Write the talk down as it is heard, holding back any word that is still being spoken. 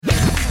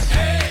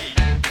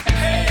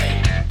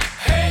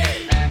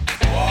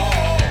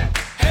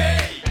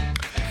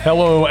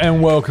Hello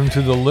and welcome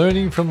to the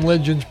Learning from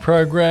Legends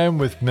program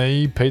with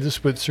me, Peter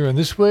Switzer. And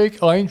this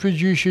week I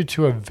introduce you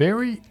to a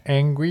very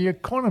angry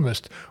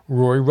economist,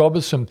 Rory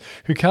Robertson,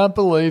 who can't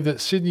believe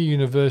that Sydney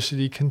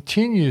University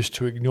continues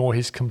to ignore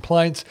his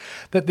complaints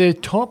that their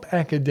top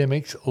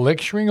academics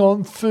lecturing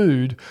on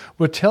food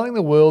were telling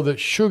the world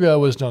that sugar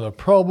was not a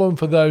problem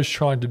for those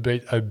trying to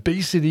beat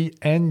obesity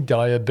and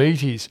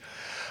diabetes.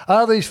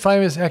 Are these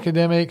famous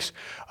academics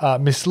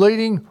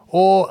misleading,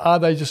 or are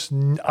they just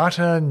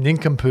utter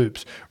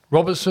nincompoops?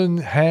 Robertson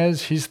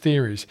has his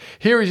theories.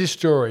 Here is his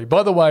story.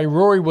 By the way,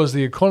 Rory was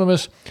the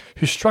economist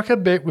who struck a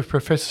bet with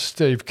Professor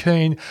Steve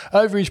Keen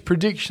over his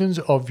predictions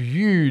of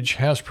huge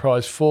house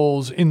price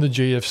falls in the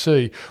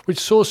GFC, which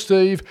saw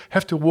Steve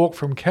have to walk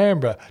from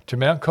Canberra to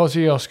Mount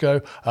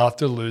Kosciuszko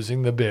after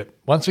losing the bet.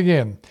 Once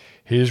again,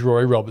 here's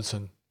Rory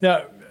Robertson.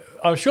 Now,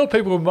 I'm sure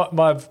people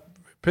might have,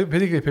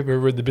 particularly people who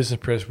read the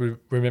business press, would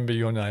remember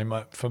your name.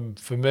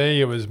 For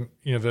me, it was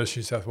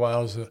University of New South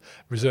Wales, the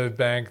Reserve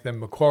Bank, then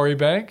Macquarie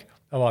Bank.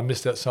 Oh, I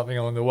missed out something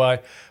along the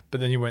way.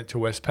 But then you went to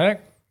Westpac,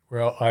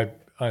 where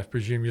I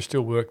presume you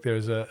still work there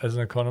as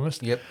an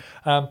economist. Yep.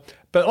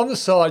 But on the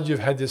side, you've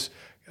had this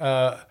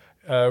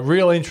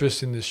real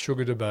interest in this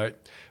sugar debate.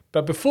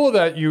 But before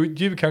that, you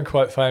became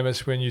quite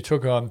famous when you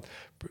took on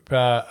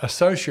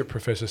Associate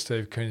Professor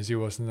Steve Keen, as he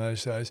was in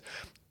those days,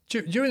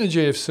 during the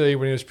GFC,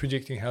 when he was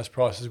predicting house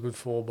prices would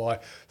fall by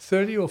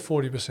 30 or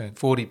 40%?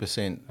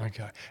 40%.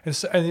 Okay.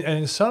 And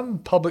in some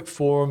public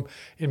forum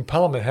in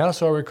Parliament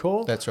House, I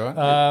recall. That's right.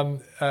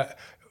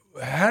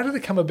 How did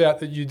it come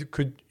about that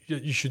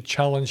you should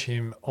challenge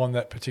him on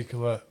that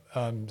particular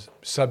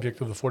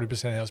subject of the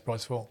 40% house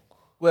price fall?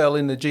 Well,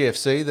 in the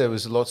GFC, there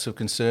was lots of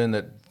concern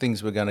that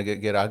things were going to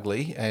get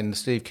ugly, and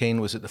Steve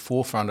Keen was at the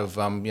forefront of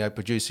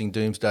producing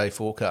doomsday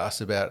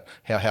forecasts about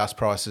how house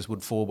prices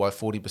would fall by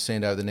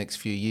 40% over the next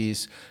few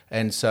years.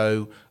 And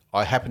so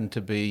I happened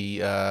to be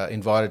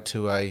invited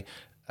to a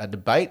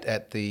debate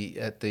at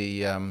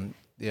the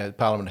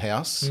Parliament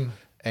House,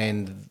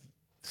 and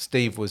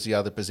Steve was the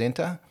other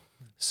presenter.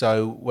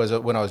 So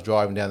when I was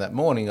driving down that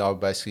morning, I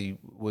basically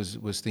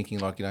was thinking,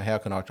 how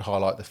can I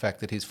highlight the fact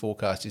that his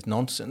forecast is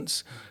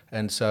nonsense?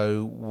 And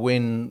so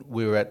when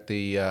we were at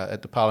the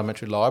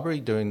Parliamentary Library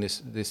doing this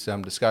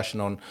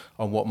discussion on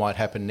what might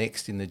happen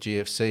next in the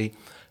GFC,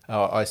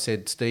 I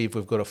said, Steve,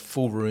 we've got a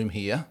full room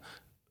here,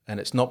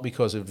 and it's not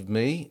because of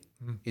me.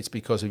 It's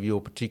because of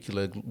your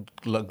particular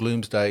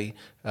gloomsday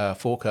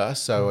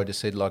forecast. So I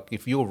just said,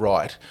 if you're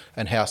right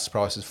and house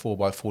prices fall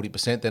by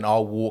 40%, then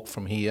I'll walk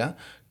from here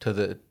to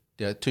the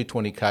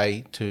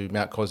 220k to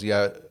Mount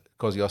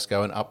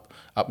Kosciuszko and up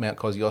Mount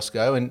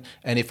Kosciuszko,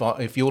 and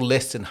if you're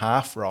less than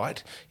half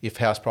right, if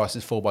house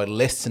prices fall by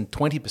less than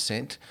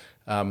 20%,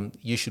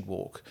 you should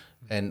walk,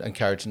 and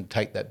encourage him to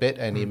take that bet.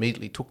 And he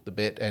immediately took the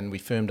bet, and we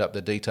firmed up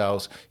the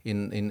details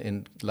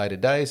in later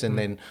days. And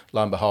then,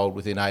 lo and behold,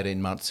 within 18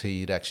 months,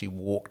 he had actually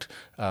walked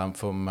and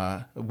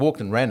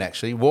ran,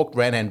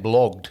 and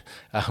blogged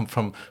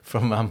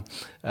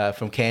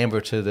from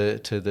Canberra to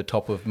the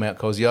top of Mount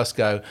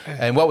Kosciuszko.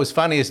 And what was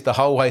funny is the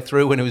whole way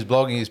through when he was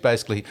blogging is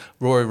basically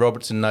Rory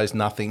Robertson knows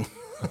nothing.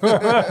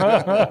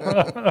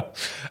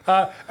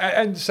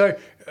 And so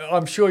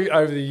I'm sure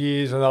over the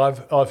years, and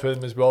I've heard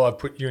them as well, I've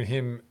put you and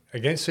him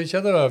against each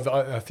other.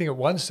 I think at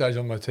one stage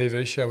on my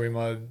TV show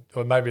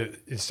or maybe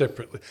in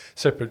separate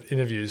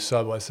interviews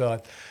side by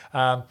side.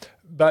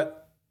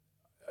 But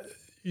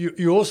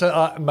you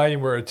also made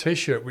him wear a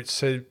T-shirt which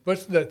said,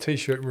 what's that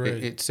T-shirt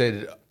read? It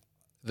said,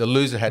 the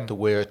loser had to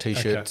wear a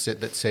T-shirt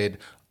that said,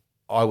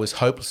 I was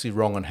hopelessly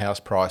wrong on house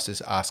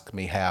prices, ask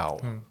me how.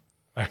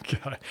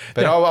 Okay.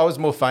 But I was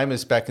more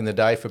famous back in the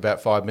day for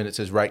about 5 minutes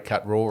as Rate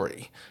Cut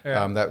Rory.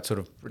 Yeah.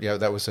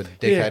 That was a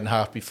decade and a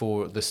half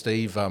before the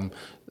Steve going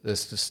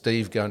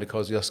to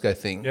Kosciuszko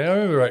thing. Yeah, I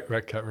remember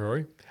Rate Cut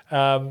Rory.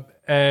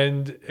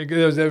 And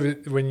there was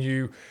when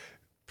you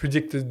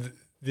predicted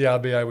the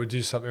RBA would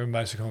do something when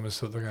most economists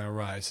thought they were going to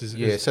raise.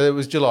 So it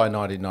was July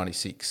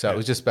 1996. So it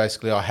was just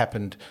basically I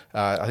happened,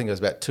 I think I was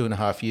about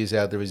 2.5 years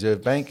out of the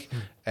Reserve Bank,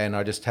 and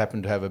I just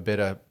happened to have a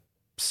better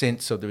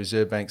sense of the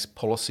Reserve Bank's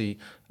policy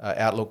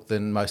outlook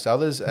than most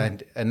others,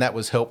 and that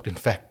was helped in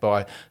fact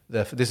by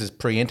this is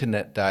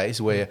pre-internet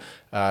days where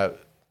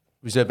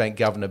Reserve Bank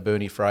Governor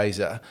Bernie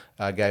Fraser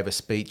gave a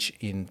speech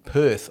in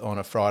Perth on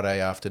a Friday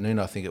afternoon,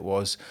 I think it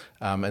was,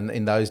 and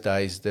in those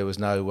days there was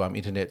no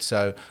internet.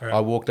 So I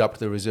walked up to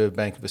the Reserve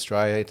Bank of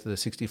Australia to the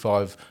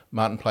 65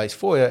 Martin Place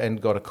foyer and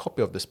got a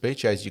copy of the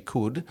speech, as you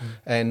could.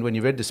 And when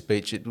you read the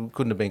speech, it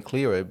couldn't have been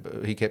clearer.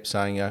 He kept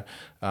saying,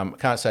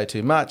 can't say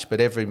too much,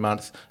 but every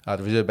month the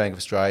Reserve Bank of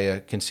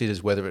Australia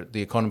considers whether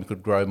the economy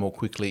could grow more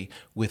quickly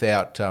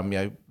without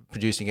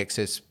producing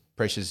excess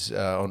pressures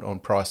on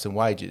price and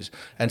wages.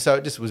 And so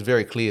it just was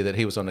very clear that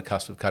he was on the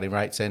cusp of cutting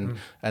rates, and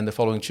the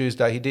following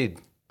Tuesday he did.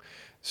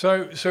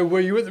 So were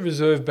you at the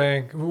Reserve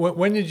Bank?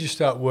 When did you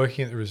start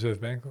working at the Reserve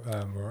Bank,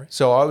 Rory?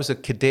 So I was a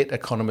cadet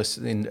economist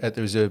at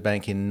the Reserve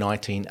Bank in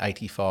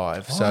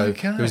 1985.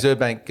 The Reserve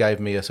Bank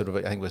gave me a sort of,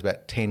 I think it was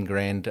about 10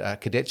 grand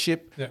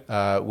cadetship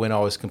when I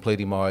was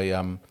completing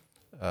my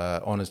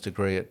honours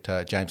degree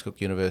at James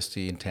Cook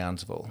University in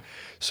Townsville.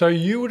 So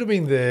you would have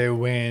been there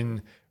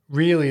when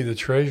really the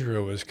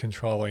Treasurer was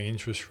controlling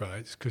interest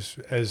rates, because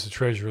as the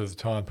Treasurer at the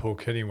time, Paul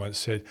Keating, once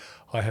said,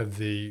 I have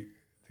the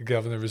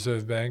Governor of the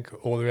Reserve Bank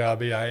or the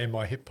RBA in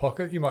my hip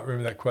pocket. You might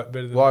remember that quote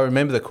better than Well, I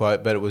remember the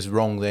quote, but it was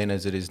wrong then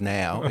as it is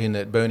now, in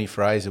that Bernie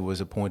Fraser was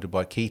appointed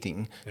by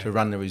Keating to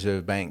run the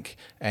Reserve Bank,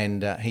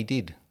 and he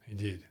did. He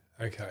did.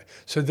 Okay.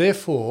 So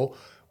therefore,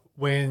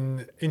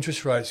 when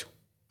interest rates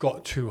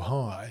got too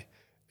high,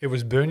 it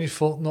was Bernie's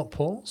fault, not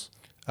Paul's?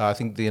 I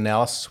think the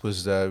analysis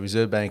was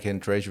Reserve Bank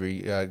and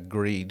Treasury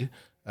agreed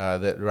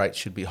that rates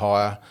should be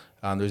higher.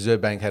 The Reserve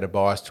Bank had a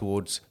bias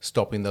towards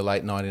stopping the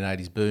late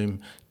 1980s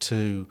boom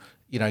to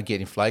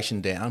get inflation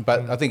down.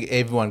 But I think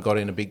everyone got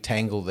in a big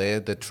tangle there.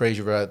 The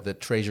Treasurer, the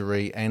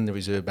Treasury and the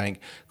Reserve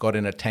Bank got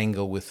in a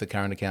tangle with the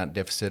current account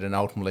deficit, and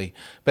ultimately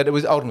it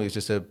was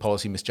just a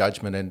policy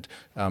misjudgment, and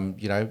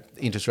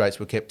interest rates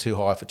were kept too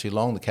high for too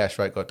long. The cash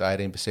rate got to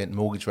 18%,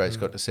 mortgage rates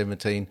got to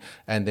 17%,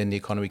 and then the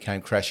economy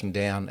came crashing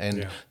down.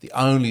 And the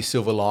only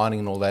silver lining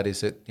in all that is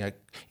that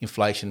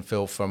inflation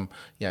fell from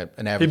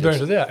an average. He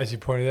burned it out, as he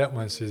pointed out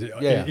once.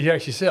 He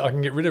actually said, I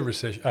can get rid of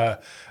inflation,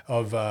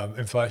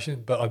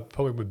 but I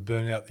probably would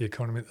burn out the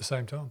economy at the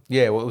same time.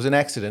 Yeah, well, it was an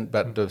accident,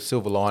 but the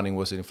silver lining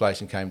was that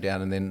inflation came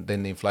down, and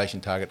then the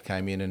inflation target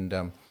came in, and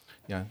the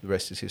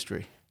rest is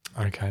history.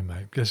 Okay,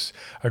 mate. Just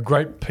a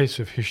great piece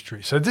of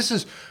history. So this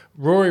is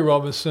Rory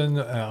Robertson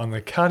on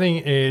the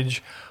cutting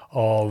edge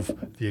of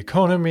the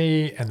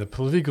economy and the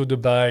political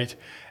debate,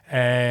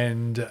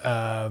 and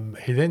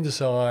he then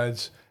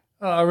decides.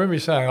 I remember you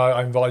saying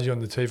I invited you on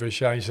the TV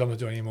show. You said I'm not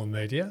doing any more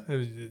media.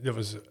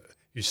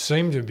 You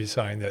seem to be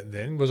saying that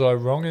then. Was I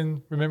wrong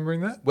in remembering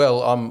that?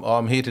 Well,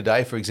 I'm here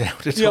today, for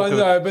example, to talk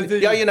about...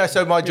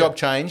 So my job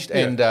changed,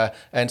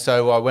 and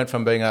so I went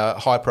from being a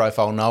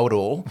high-profile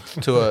know-it-all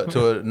to a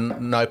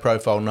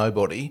no-profile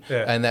nobody,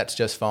 and that's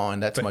just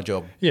fine. That's my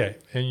job. Yeah,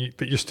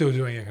 but you're still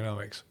doing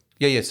economics.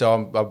 Yeah. So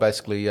I'm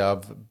basically,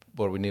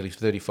 we're nearly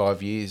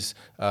 35 years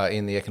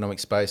in the economic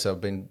space.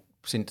 I've been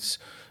since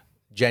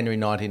January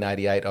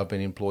 1988, I've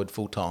been employed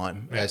full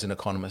time as an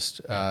economist.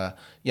 At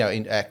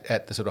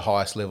the sort of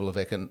highest level of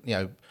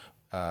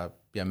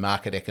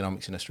market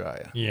economics in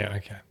Australia. Yeah,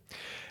 okay.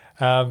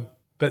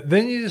 But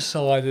then you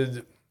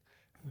decided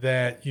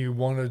that you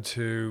wanted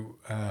to.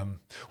 I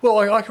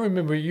can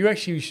remember you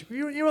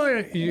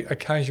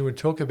occasionally would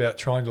talk about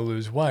trying to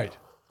lose weight.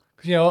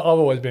 Because I've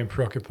always been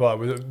preoccupied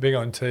with it, being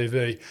on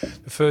TV.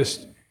 The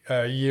first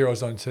year I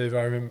was on TV,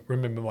 I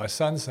remember my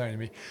son saying to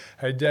me,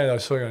 "Hey, Dad, I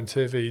saw you on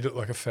TV. You look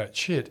like a fat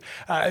shit."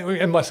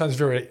 And my son's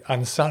very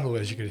unsubtle,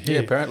 as you could hear.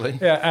 Yeah, apparently.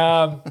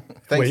 Yeah.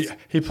 Thanks.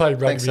 He played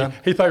rugby. Thanks, son.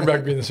 He played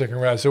rugby in the second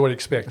round, so what do you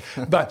expect?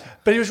 But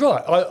he was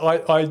right.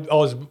 I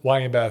was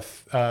weighing about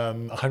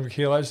 100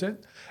 kilos then,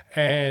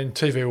 and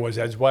TV always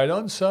adds weight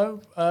on.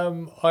 So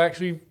I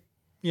actually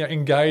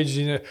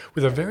engaged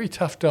with a very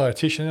tough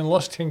dietitian and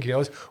lost 10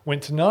 kilos,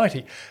 went to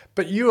 90.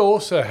 But you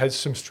also had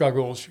some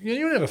struggles.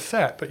 You were never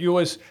fat, but you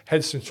always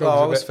had some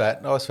struggles. I was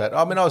fat.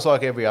 I mean, I was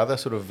like every other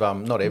sort of,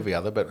 not every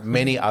other, but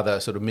many other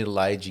sort of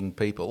middle-aging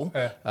people.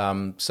 Yeah.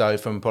 So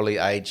from probably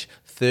age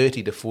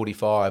 30 to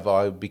 45,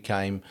 I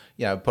became,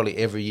 probably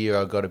every year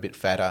I got a bit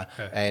fatter.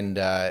 Yeah. And,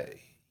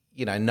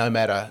 no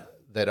matter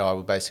that I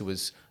basically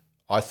was...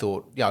 I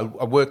thought,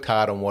 I worked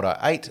hard on what I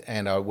ate,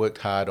 and I worked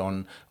hard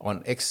on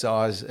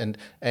exercise, and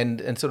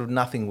sort of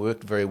nothing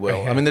worked very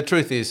well. I mean, the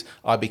truth is,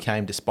 I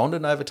became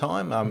despondent over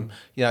time.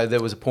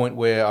 There was a point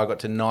where I got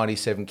to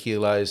 97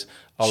 kilos.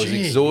 I was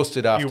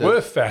exhausted after. You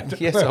were fat.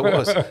 Yes, I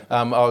was.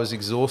 I was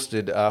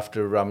exhausted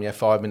after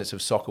 5 minutes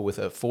of soccer with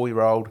a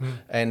 4-year-old,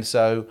 and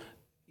so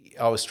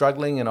I was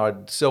struggling, and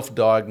I'd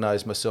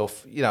self-diagnosed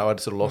myself,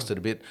 I'd sort of lost it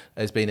a bit,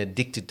 as being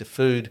addicted to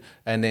food.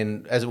 And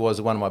then, as it was,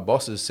 one of my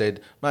bosses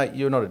said, "Mate,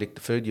 you're not addicted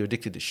to food, you're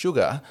addicted to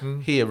sugar.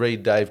 Here,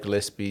 read Dave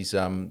Gillespie's,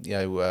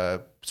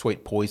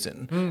 Sweet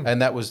Poison."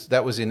 And that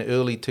was in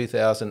early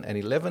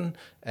 2011.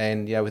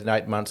 And, within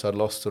 8 months, I'd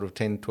lost sort of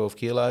 10, 12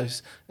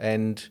 kilos,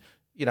 and,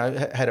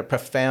 had a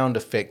profound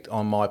effect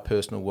on my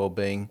personal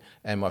well-being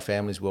and my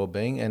family's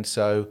well-being. And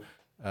so...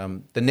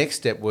 the next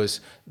step was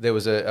there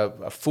was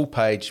a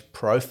full-page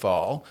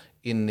profile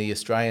in the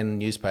Australian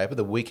newspaper,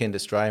 the Weekend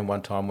Australian,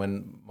 one time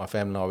when my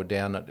family and I were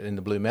down in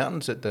the Blue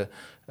Mountains at the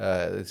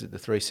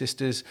Three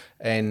Sisters,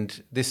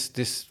 and this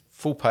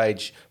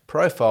full-page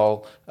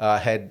profile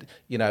had,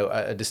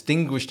 a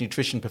distinguished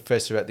nutrition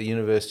professor at the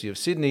University of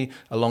Sydney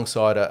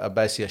alongside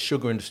basically a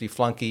sugar industry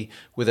flunky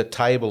with a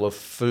table of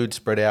food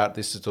spread out.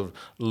 This is sort of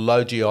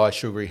low GI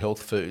sugary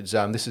health foods.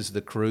 This is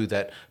the crew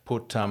that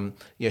put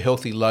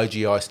healthy low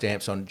GI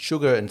stamps on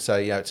sugar and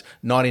say, it's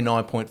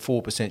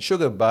 99.4%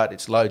 sugar, but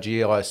it's low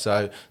GI,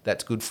 so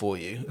that's good for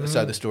you.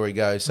 So the story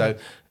goes. So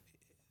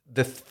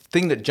the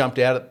thing that jumped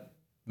out at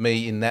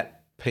me in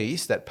that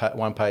piece, that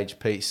one-page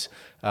piece,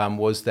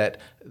 was that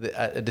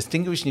a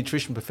distinguished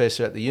nutrition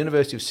professor at the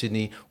University of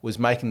Sydney was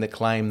making the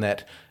claim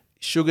that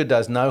sugar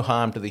does no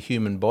harm to the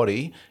human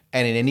body,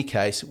 and in any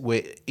case,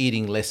 we're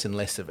eating less and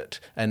less of it.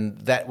 And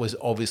that was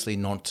obviously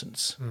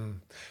nonsense.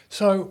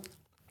 So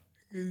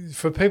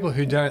for people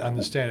who don't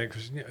understand it,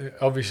 because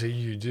obviously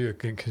you do,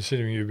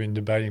 considering you've been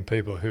debating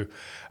people who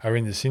are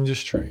in this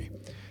industry,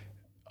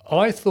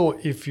 I thought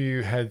if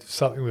you had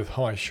something with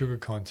high sugar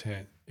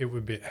content, it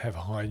would have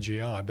high GI.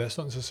 But that's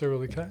not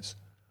necessarily the case.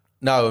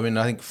 No, I mean,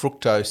 I think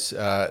fructose,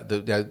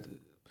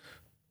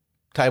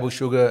 table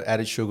sugar,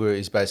 added sugar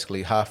is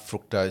basically half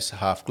fructose,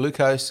 half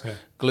glucose. Yeah.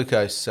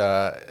 Glucose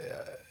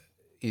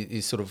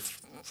is sort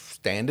of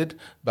standard,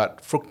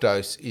 but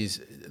fructose is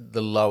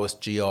the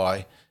lowest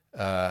GI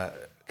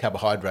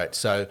carbohydrate.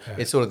 So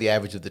it's sort of the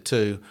average of the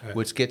two,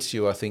 which gets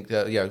you, I think,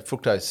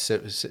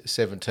 fructose is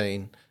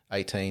 17,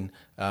 18,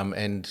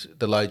 and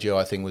the low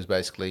GI thing was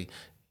basically,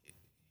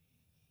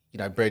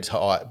 bread's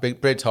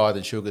higher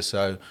than sugar,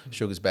 so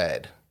sugar's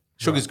bad.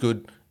 Sugar's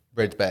good,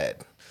 bread's bad.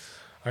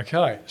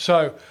 Okay,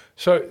 so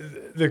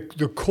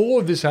the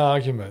core of this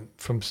argument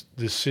from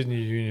the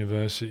Sydney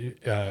University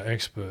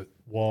expert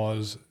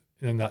was,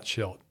 in a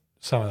nutshell,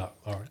 sum it up,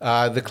 Lauren.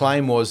 The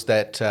claim was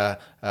that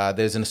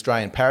there's an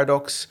Australian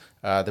paradox.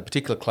 The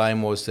particular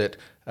claim was that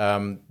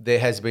there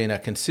has been a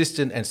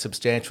consistent and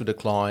substantial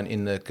decline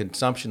in the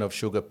consumption of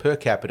sugar per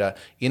capita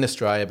in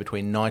Australia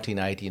between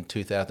 1980 and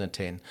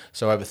 2010.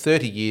 So over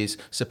 30 years,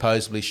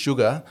 supposedly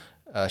sugar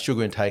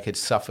intake had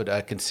suffered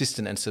a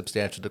consistent and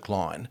substantial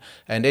decline.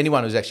 And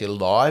anyone who's actually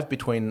alive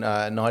between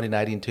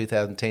 1980 and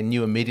 2010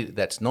 knew immediately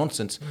that's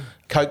nonsense.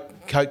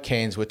 Coke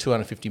cans were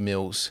 250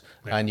 mils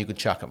and you could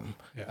chuck them.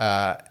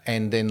 Yeah.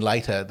 And then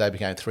later they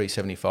became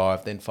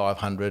 375, then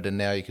 500, and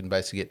now you can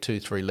basically get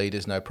 2-3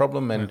 litres, no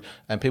problem. And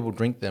people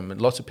drink them. And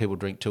lots of people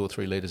drink 2 or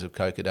 3 litres of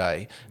Coke a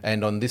day.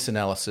 And on this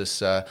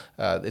analysis,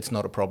 it's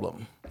not a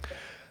problem.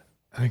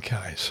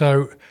 Okay,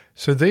 so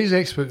these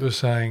experts were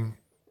saying,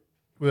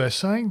 they're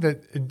saying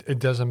that it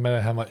doesn't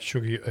matter how much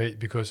sugar you eat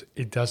because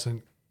it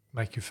doesn't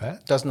make you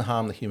fat? Doesn't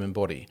harm the human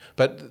body.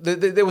 But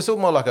there was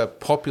more like a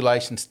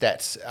population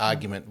stats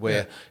argument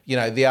where,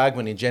 the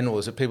argument in general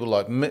is that people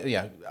like,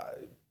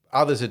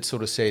 others had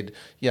sort of said,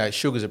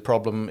 sugar's a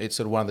problem. It's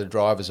sort of one of the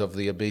drivers of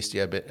the obesity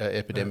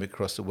epidemic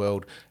across the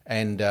world.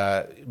 And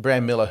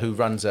Bram Miller, who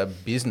runs a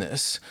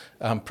business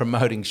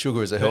promoting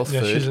sugar as a health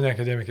food. She's an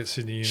academic at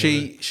Sydney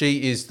University.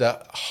 She is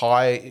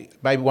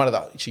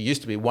she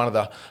used to be one of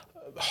the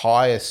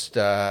highest,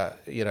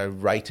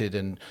 rated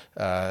and,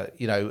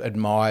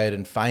 admired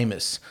and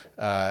famous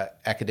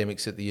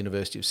academics at the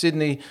University of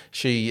Sydney.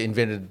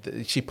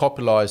 She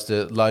popularised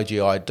the low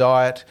GI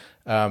diet,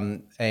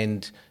 but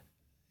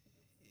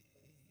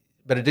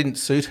it didn't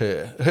suit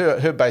her.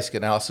 Her basic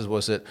analysis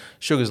was that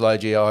sugar's low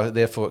GI,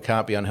 therefore it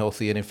can't be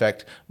unhealthy, and in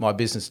fact my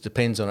business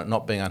depends on it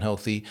not being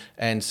unhealthy.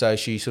 And so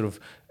she sort of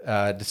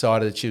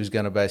decided that she was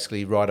going to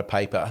basically write a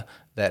paper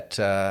that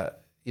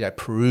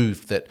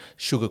proved that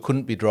sugar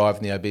couldn't be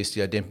driving the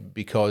obesity epidemic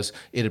because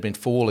it had been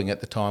falling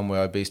at the time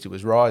where obesity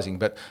was rising.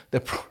 But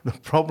the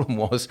problem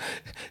was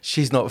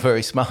she's not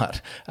very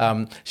smart.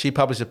 She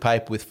published a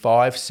paper with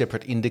 5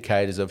 separate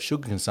indicators of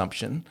sugar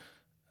consumption,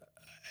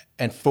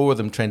 and 4 of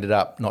them trended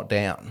up, not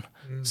down.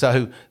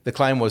 So the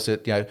claim was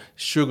that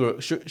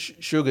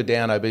sugar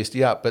down,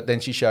 obesity up. But then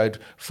she showed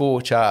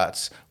 4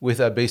 charts with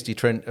obesity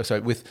trend.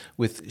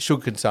 With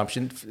sugar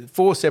consumption,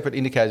 4 separate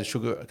indicators of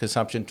sugar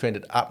consumption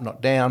trended up,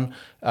 not down.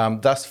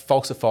 Thus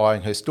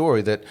falsifying her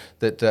story that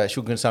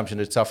sugar consumption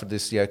had suffered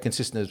this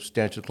consistent and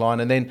substantial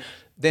decline. And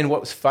then what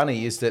was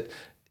funny is that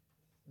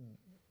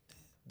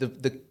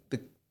the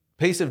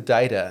piece of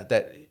data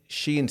that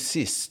she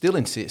still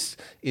insists,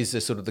 is the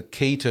sort of the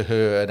key to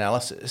her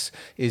analysis.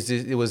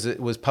 It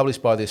was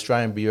published by the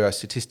Australian Bureau of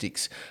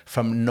Statistics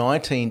from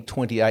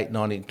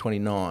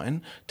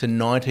 1928-1929 to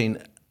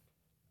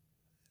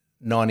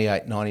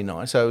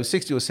 1998-99. So it was a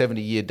 60 or 70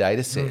 year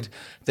data set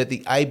that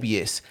the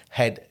ABS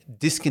had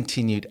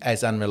discontinued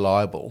as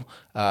unreliable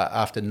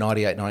after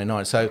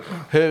 98-99. So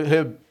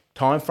her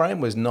time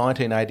frame was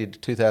 1980 to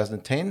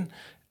 2010,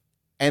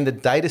 and the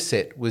data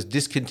set was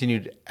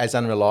discontinued as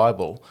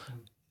unreliable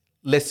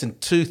less than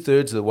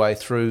 2/3 of the way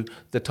through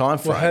the time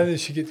frame. Well, how did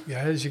she get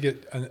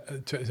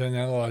to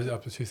analyse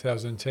up to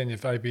 2010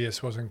 if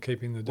ABS wasn't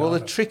keeping the data? Well, the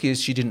trick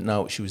is she didn't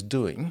know what she was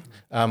doing.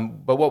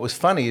 But what was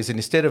funny is that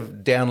instead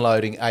of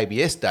downloading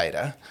ABS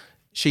data,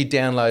 she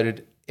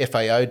downloaded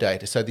FAO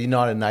data. So the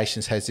United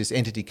Nations has this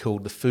entity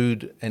called the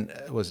Food and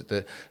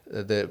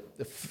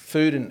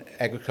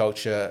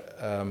Agriculture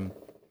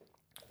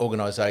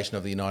Organisation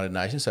of the United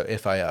Nations, so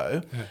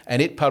FAO,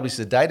 and it publishes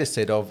a data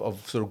set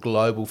of sort of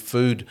global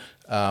food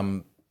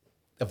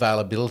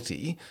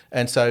availability.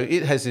 And so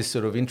it has this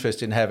sort of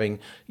interest in having,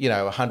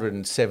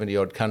 170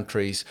 odd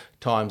countries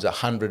times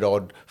 100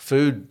 odd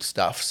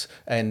foodstuffs,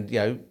 and,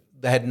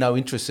 they had no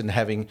interest in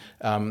having,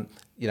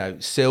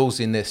 cells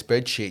in their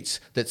spreadsheets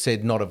that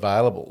said not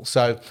available.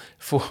 So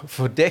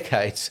for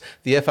decades,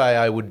 the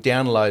FAO would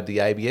download the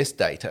ABS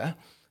data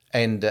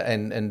and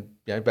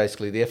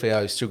basically the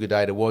FAO's sugar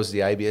data was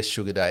the ABS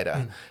sugar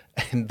data.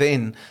 And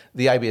then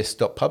the ABS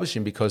stopped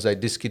publishing because they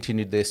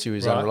discontinued their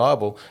series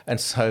unreliable. And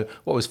so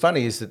what was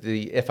funny is that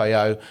the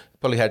FAO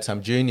probably had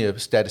some junior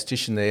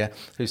statistician there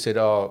who said,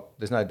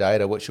 there's no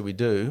data, what should we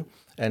do?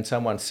 and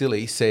someone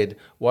silly said,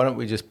 why don't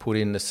we just put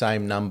in the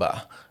same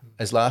number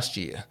as last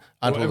year?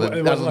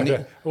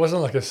 It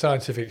wasn't like a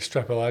scientific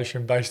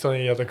extrapolation based on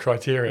any other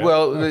criteria.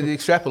 Well, the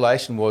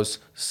extrapolation was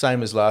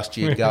same as last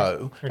year,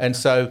 go. And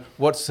so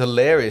what's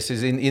hilarious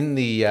is in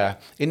the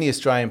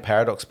Australian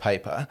Paradox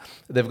paper,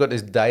 they've got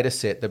this data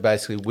set that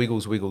basically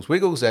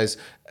wiggles as.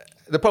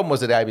 The problem was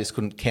that ABS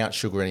couldn't count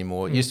sugar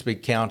anymore. It used to be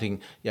counting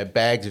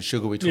bags of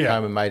sugar we took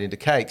home and made into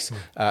cakes,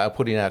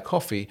 put in our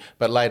coffee.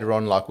 But later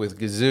on, like with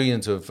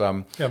gazillions of,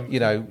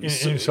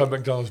 inside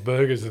McDonald's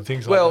burgers and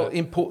things like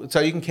that. So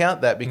you can count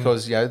that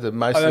because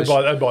most of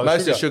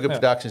the sugar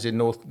production is in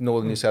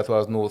northern New South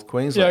Wales, North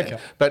Queensland. Yeah,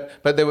 okay.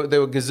 But there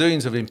were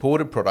gazillions of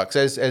imported products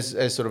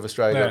as sort of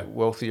Australia got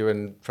wealthier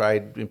and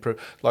trade improved.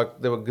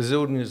 Like there were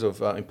gazillions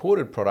of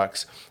imported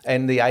products,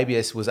 and the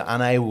ABS was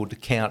unable to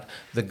count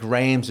the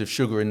grams of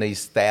sugar in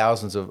these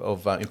thousands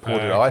of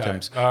imported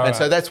items.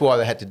 So that's why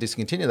they had to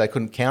discontinue. They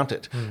couldn't count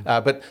it.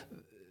 But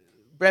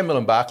Bramwell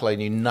and Barclay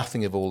knew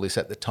nothing of all this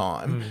at the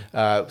time.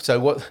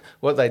 So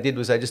what they did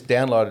was they just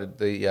downloaded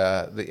the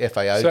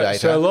FAO data.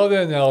 So a lot of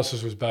their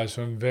analysis was based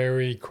on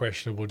very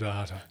questionable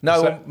data.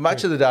 No,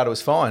 much of the data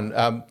was fine.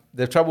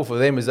 The trouble for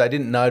them is they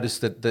didn't notice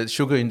that the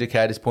sugar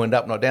indicators pointed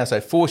up, not down.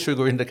 So 4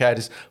 sugar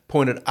indicators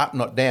pointed up,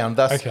 not down,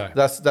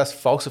 thus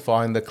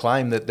falsifying the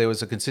claim that there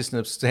was a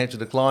consistent substantial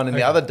decline, and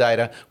the other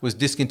data was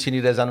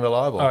discontinued as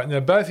unreliable. All right, now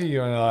both of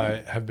you and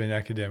I have been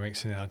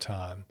academics in our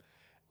time.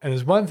 And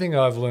there's one thing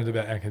I've learned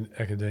about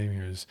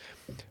academia is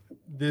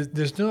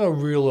there's not a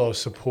real lot of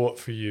support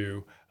for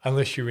you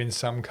unless you're in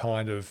some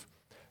kind of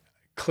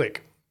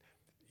clique.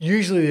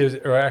 Usually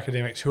there are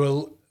academics who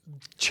are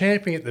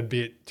champing at the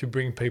bit to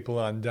bring people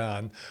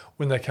undone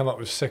when they come up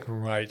with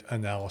second-rate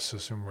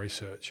analysis and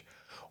research.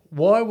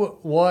 Why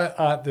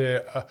aren't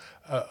there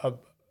a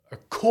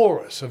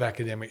chorus of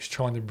academics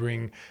trying to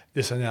bring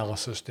this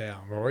analysis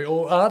down, Rory,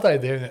 or are they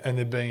there and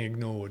they're being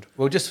ignored?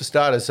 Well, just for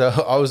starters,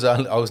 I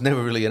was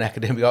never really an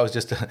academic. I was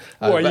just you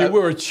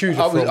were a tutor.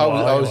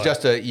 I was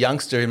just a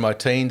youngster in my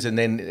teens, and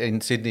then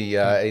in Sydney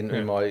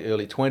in my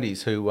early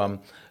 20s, who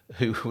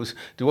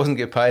wasn't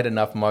get paid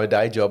enough for my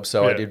day job,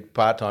 so I did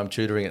part-time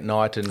tutoring at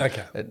night,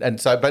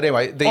 and so. But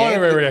anyway,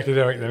 honorary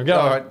academic then. Go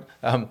on.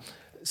 Right.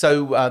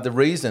 So the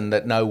reason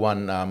that no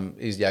one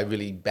is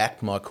really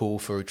backed my call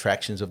for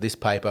retractions of this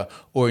paper,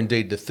 or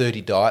indeed the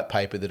 30 diet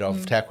paper that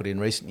I've tackled in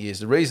recent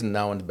years, the reason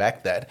no one's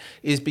backed that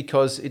is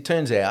because it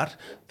turns out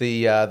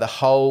the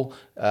whole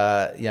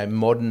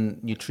modern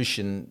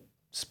nutrition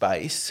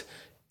space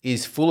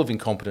is full of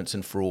incompetence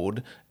and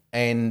fraud,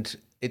 and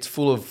it's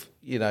full of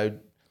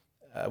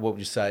what would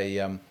you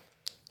say,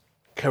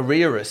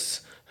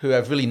 careerists who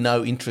have really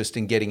no interest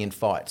in getting in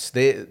fights.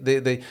 The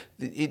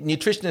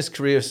nutritionist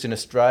careerists in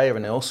Australia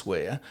and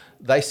elsewhere,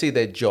 they see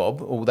their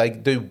job, or they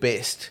do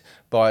best,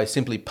 by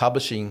simply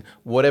publishing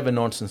whatever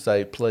nonsense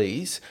they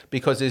please,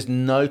 because there's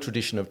no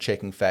tradition of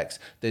checking facts.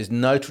 There's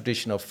no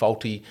tradition of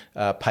faulty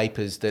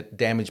papers that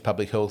damage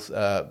public health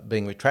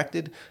being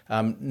retracted.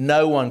 Almost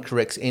no one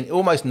corrects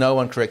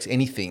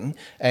anything,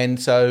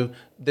 and so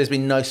there's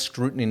been no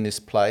scrutiny in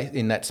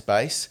that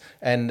space.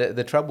 And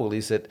the trouble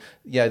is that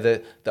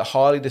the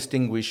highly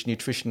distinguished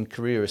nutrition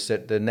careerists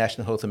at the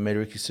National Health and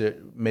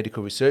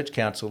Medical Research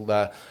Council,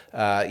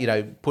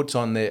 puts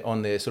on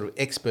their sort of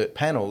expert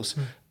panels.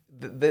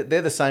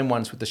 They're the same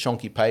ones with the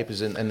shonky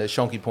papers and the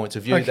shonky points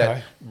of view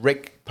that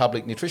wreck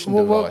public nutrition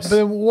advice.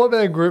 But what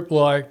about a group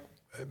like,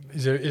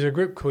 is there a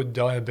group called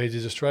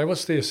Diabetes Australia?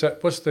 What's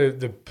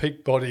the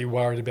peak body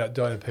worried about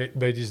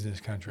diabetes in this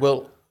country?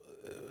 Well,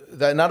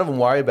 none of them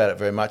worry about it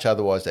very much,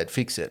 otherwise they'd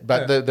fix it.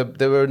 But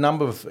there were a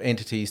number of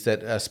entities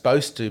that are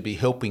supposed to be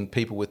helping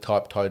people with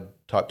type 2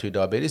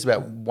 diabetes.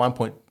 About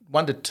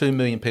 1 to 2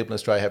 million people in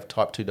Australia have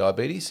type 2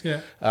 diabetes.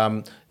 Yeah.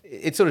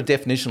 It's sort of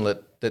definitional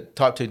that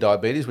type 2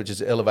 diabetes, which is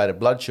elevated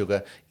blood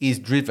sugar, is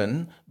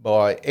driven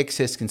by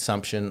excess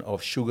consumption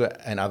of sugar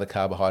and other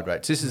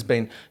carbohydrates. This has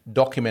been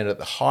documented at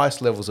the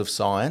highest levels of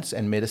science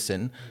and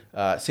medicine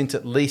since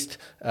at least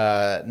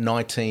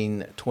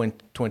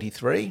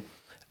 1923.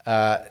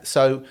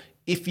 So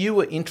if you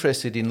were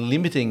interested in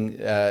limiting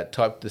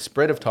the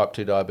spread of type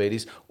 2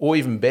 diabetes, or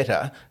even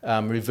better,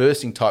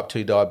 reversing type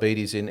 2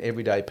 diabetes in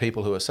everyday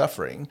people who are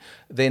suffering,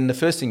 then the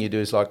first thing you do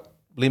is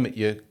limit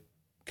your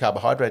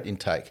carbohydrate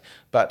intake.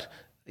 But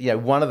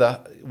one of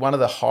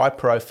the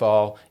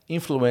high-profile,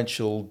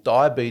 influential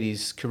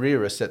diabetes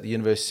careerists at the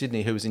University of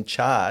Sydney, who was in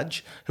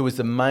charge, who was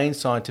the main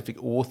scientific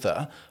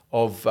author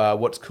of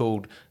what's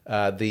called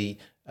the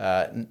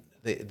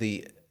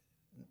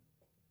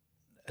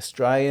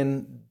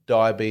Australian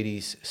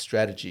Diabetes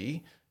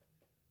Strategy,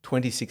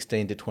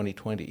 2016 to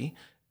 2020.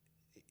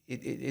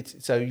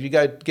 So you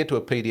get to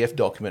a PDF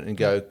document and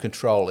go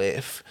Control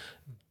F.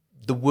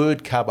 The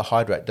word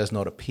carbohydrate does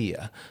not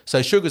appear.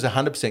 So sugar's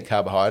 100%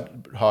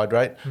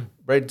 carbohydrate.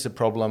 Bread's a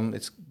problem.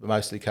 It's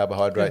mostly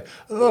carbohydrate.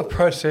 Yeah. A lot of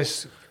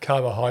processed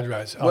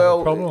carbohydrates are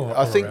a problem.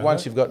 I think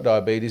once you've got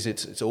diabetes,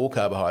 it's all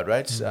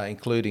carbohydrates,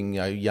 including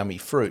yummy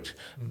fruit.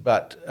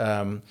 But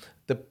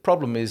the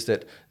problem is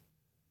that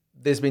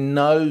there's been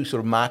no sort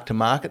of mark to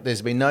market.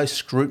 There's been no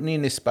scrutiny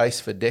in this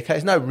space for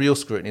decades. No real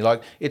scrutiny.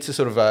 Like it's a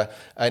sort of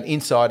an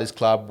insiders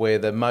club where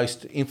the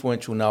most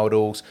influential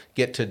know-it-alls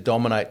get to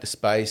dominate the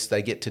space.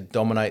 They get to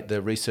dominate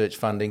the research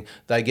funding.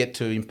 They get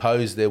to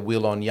impose their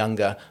will on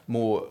younger,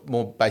 more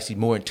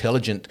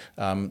intelligent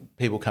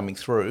people coming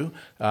through.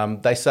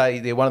 They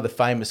say one of the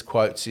famous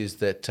quotes is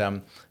that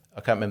I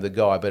can't remember the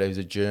guy, but he was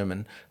a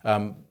German.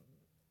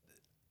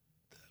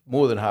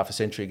 More than half a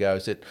century ago,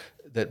 is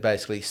that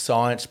basically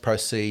science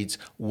proceeds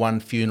one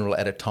funeral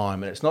at a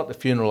time, and it's not the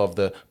funeral of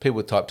the people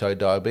with type 2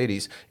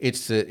 diabetes.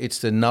 It's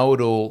the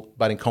know-it-all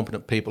but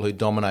incompetent people who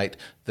dominate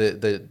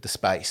the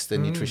space, the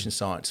nutrition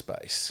science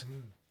space.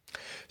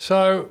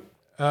 So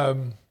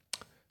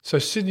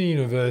Sydney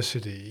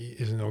University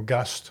is an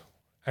august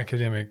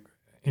academic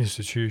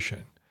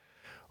institution.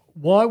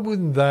 Why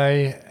wouldn't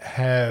they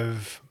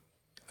have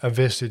a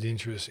vested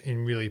interest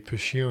in really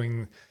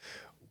pursuing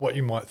what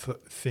you might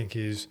think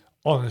is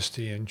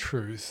honesty and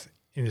truth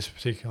in this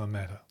particular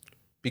matter?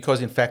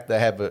 Because in fact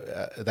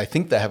they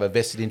think they have a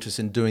vested interest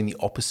in doing the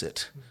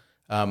opposite.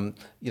 The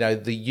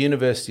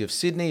University of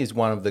Sydney is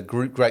one of the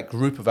great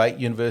group of 8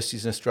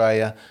 universities in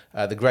Australia.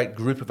 The great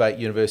group of 8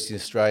 universities in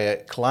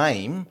Australia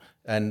claim,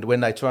 and when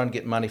they try and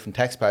get money from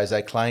taxpayers,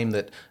 they claim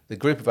that the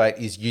group of 8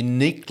 is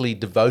uniquely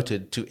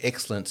devoted to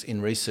excellence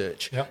in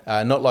research,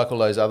 not like all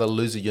those other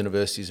loser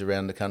universities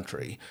around the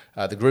country.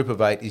 The group of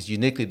 8 is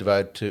uniquely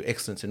devoted to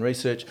excellence in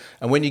research.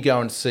 And when you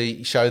go and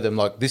show them,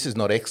 like, this is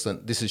not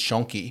excellent, this is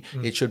shonky,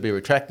 it should be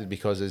retracted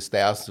because there's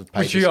thousands of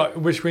papers.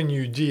 Which when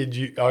you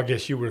did, I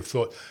guess you would have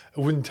thought it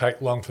wouldn't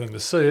take long for them to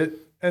see it,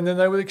 and then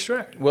they would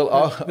extract. Well,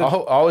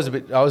 I was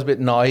a bit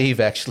naive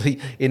actually.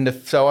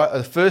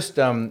 The first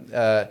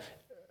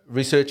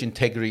research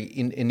integrity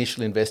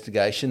initial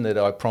investigation that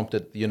I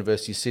prompted at the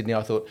University of Sydney,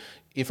 I thought,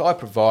 if I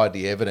provide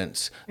the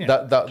evidence,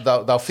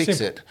 they'll fix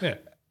Simple. it. Yeah.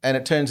 And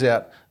it turns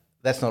out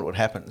that's not what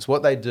happens.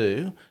 What they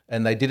do,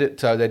 and they did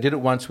it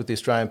once with the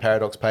Australian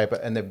Paradox paper,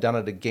 and they've done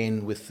it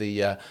again with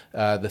the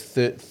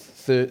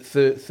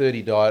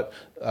 30 diet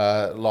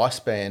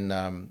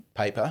lifespan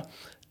paper.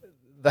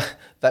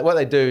 What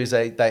they do is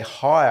they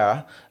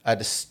hire a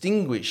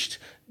distinguished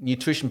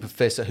nutrition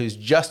professor who's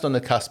just on the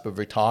cusp of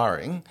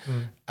retiring,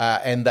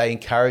 and they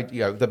encourage,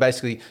 they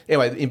basically,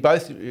 anyway, in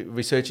both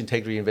research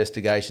integrity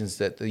investigations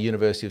that the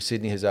University of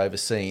Sydney has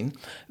overseen,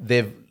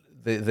 they've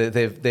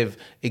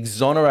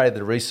exonerated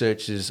the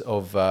researchers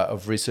of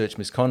research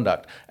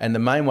misconduct, and the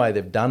main way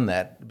they've done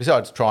that,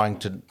 besides trying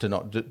to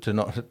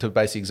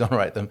basically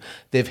exonerate them,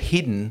 they've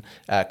hidden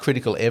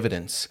critical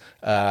evidence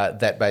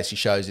that basically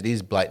shows it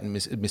is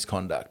blatant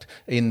misconduct.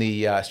 In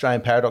the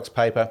Australian Paradox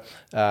paper,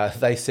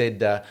 they said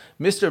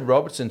Mr.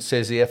 Robertson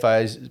says the FAA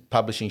is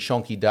publishing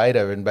shonky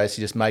data and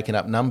basically just making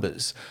up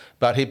numbers,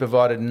 but he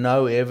provided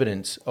no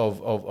evidence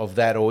of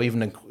that, or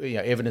even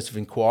evidence of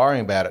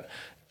inquiring about it.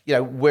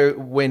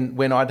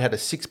 When I'd had a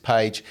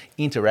 6-page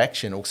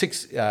interaction or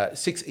six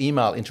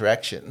email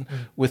interaction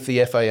with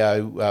the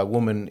FAO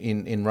woman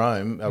in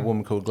Rome, a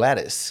woman called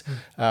Gladys.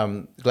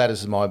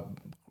 Gladys is my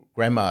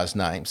grandma's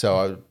name,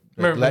 so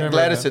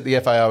Gladys at the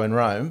FAO in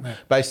Rome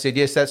basically said,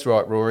 yes, that's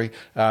right, Rory.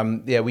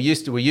 We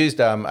used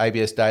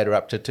ABS data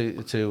up to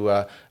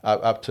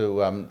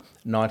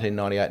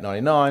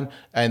 1998-99,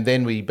 and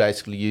then we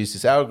basically used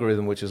this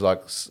algorithm, which is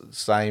like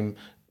same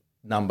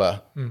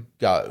number,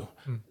 go.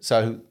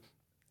 So,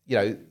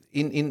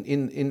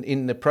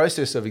 in the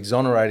process of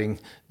exonerating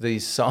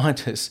these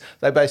scientists,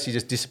 they basically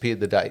just disappeared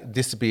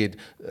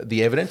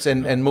the evidence,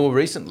 and more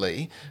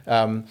recently,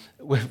 when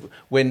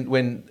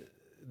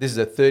this is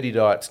a 30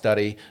 diet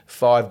study,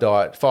 5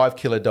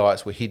 killer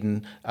diets were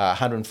hidden,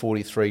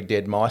 143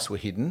 dead mice were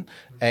hidden,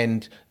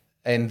 and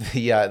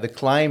the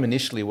claim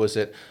initially was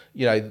that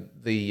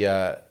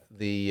the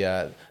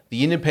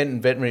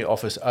independent veterinary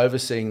office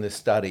overseeing the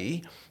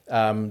study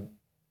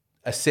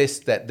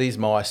assessed that these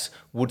mice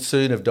would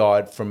soon have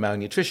died from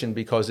malnutrition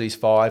because these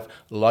 5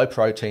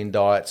 low-protein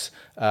diets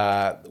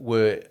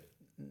were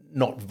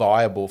not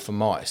viable for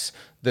mice.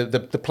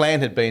 The plan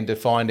had been to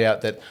find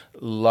out that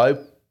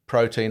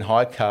low-protein,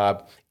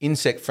 high-carb,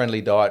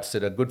 insect-friendly diets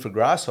that are good for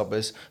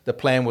grasshoppers, the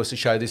plan was to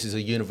show this is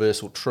a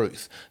universal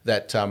truth,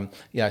 that, so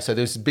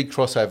there's a big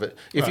crossover.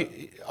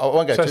 I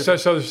won't go so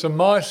there's some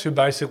mice who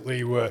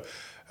basically were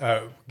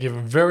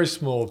given very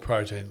small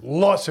protein,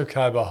 lots of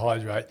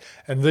carbohydrate,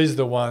 and these are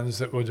the ones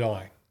that were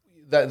dying.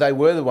 They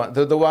were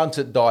the ones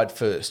that died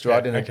first,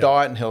 right? In a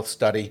diet and health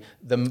study,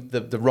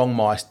 the wrong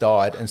mice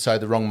died, and so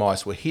the wrong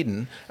mice were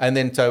hidden. And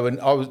then, so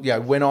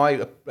when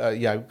I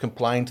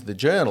complained to the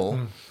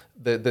journal,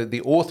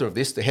 the author of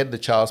this, the head of the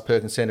Charles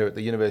Perkins Centre at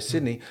the University of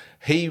Sydney,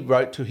 he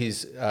wrote to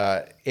his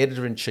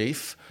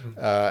editor-in-chief,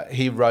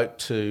 he wrote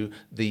to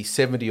the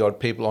 70-odd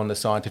people on the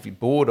scientific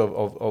board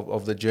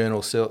of the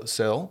journal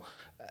Cell,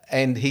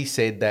 and he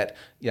said that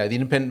the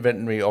independent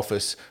veterinary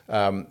office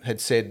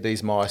had said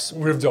these mice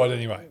would have died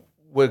anyway.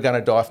 We're going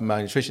to die from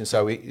malnutrition.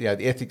 So the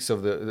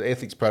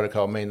ethics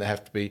protocol mean they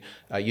have to be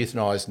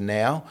euthanised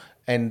now.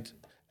 And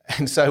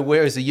so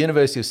whereas the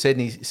University of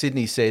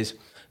Sydney says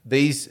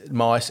these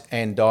mice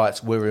and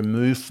diets were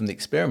removed from the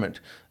experiment.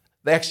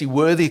 They actually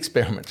were the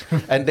experiment.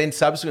 And then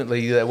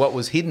subsequently, what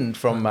was hidden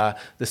from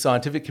the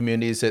scientific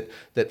community is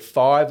that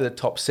 5 of the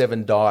top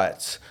 7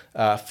 diets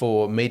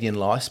for median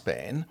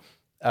lifespan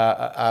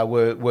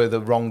were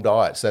the wrong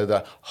diet. So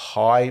the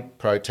high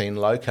protein,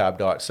 low carb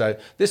diet. So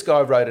this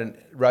guy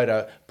wrote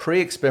a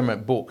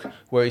pre-experiment book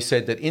where he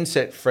said that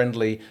insect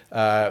friendly,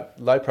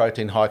 low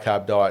protein, high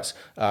carb diets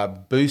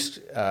boost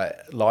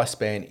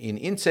lifespan in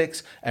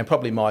insects and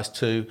probably mice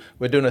too.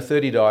 We're doing a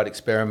 30 diet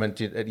experiment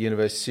at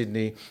University of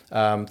Sydney,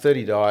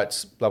 30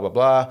 diets, blah, blah,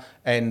 blah.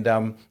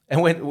 And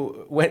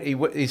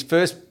when his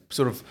first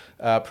sort of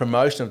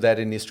promotion of that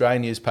in the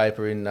Australian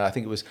newspaper in, I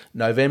think it was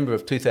November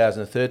of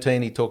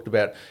 2013. He talked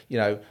about,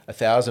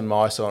 1,000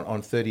 mice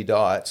on 30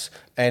 diets.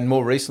 And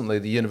more recently,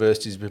 the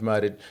university's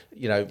promoted,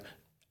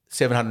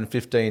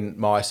 715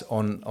 mice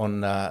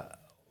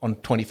on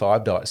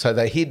 25 diets. So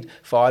they hid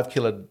 5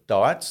 killer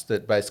diets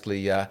that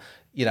basically,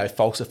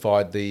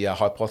 falsified the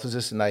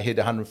hypothesis, and they hid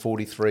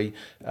 143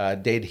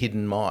 dead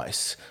hidden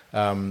mice.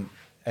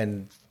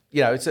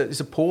 It's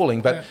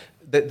appalling, but... Yeah.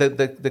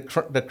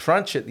 The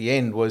crunch at the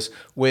end was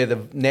where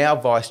the now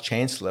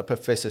Vice-Chancellor,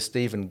 Professor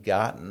Stephen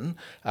Garton,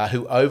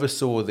 who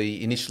oversaw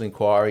the initial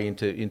inquiry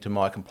into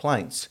my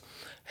complaints,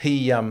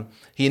 he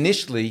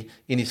initially,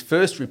 in his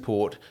first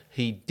report,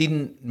 he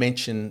didn't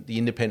mention the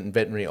Independent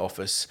Veterinary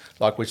Office,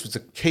 which was a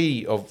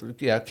key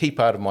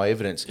part of my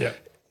evidence. Yeah.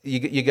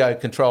 You go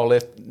Control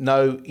F,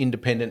 no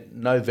independent,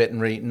 no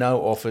veterinary,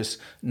 no office,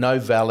 no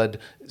valid.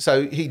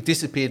 So he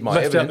disappeared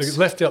my evidence.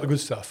 Left out the good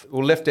stuff.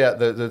 Or left out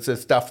the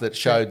stuff that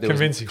showed there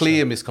was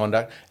clear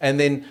misconduct. And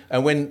then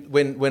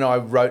when I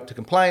wrote to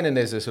complain, and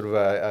there's a sort of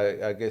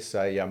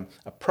a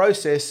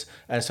process,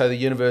 and so the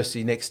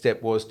university next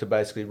step was to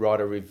basically write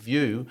a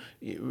review,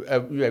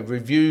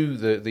 review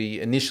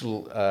the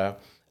initial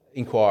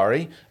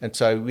inquiry. And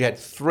so we had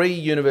 3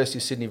 University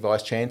of Sydney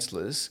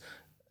Vice-Chancellors,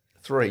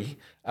 3.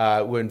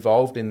 Were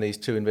involved in these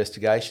 2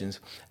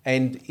 investigations,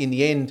 and in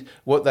the end,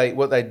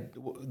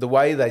 the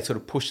way they sort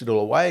of pushed it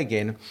all away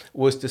again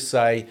was to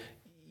say,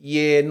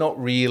 yeah,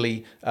 not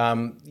really.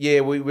 We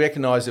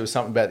recognise there was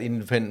something about the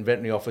Independent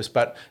Veterinary Office,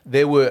 but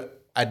there were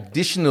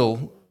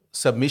additional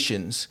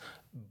submissions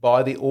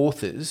by the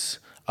authors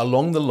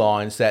along the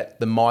lines that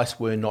the mice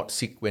were not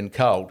sick when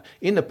culled.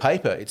 In the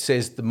paper, it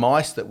says the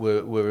mice that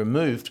were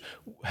removed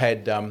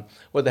had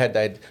they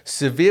had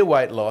severe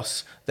weight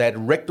loss, they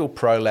had rectal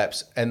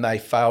prolapse, and they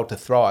failed to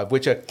thrive,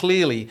 which are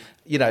clearly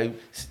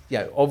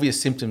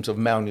obvious symptoms of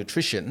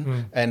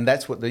malnutrition, and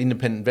that's what the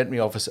Independent Veterinary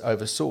Office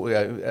oversaw,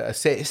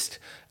 assessed.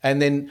 And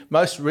then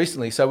most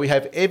recently, so we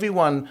have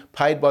everyone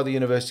paid by the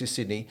University of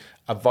Sydney,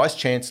 a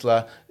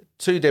Vice-Chancellor,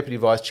 2 Deputy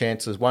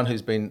Vice-Chancellors, one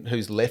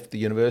who's left the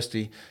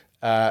university,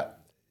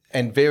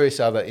 and various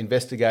other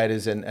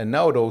investigators and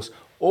know-it-alls,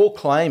 all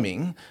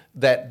claiming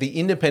that the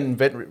Independent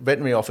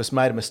Veterinary Office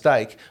made a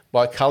mistake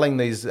by culling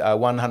these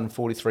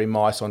 143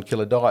 mice on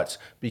killer diets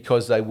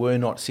because they were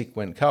not sick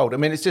when culled. I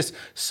mean, it's just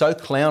so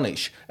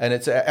clownish, and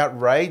it's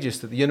outrageous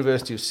that the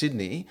University of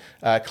Sydney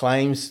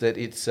claims that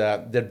it's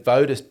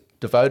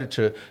devoted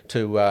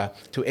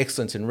to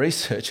excellence in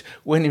research,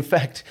 when in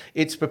fact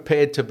it's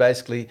prepared to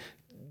basically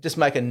just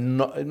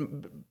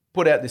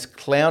put out this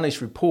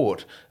clownish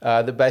report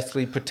that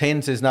basically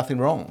pretends there's nothing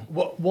wrong.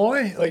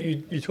 Why?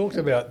 You talked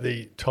about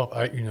the top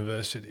 8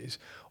 universities.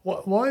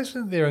 Why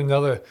isn't there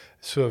another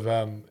sort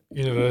of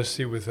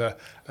university with an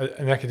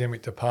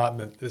academic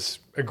department that's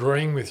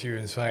agreeing with you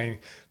and saying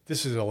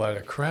this is a load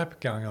of crap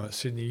going on at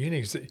Sydney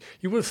Uni?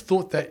 You would have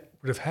thought that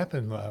would have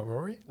happened,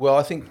 Rory. Well,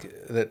 I think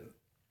that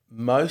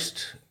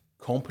most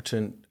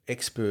competent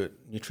expert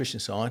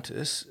nutrition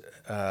scientists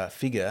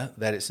figure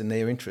that it's in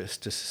their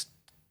interest to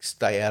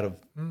stay out of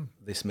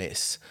this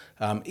mess.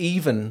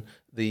 Even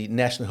the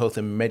National Health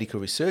and Medical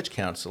Research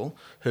Council,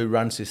 who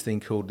runs this thing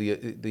called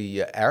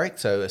the ARIC,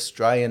 so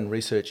Australian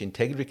Research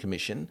Integrity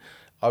Commission,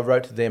 I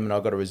wrote to them and I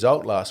got a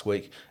result last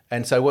week.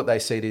 And so what they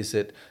said is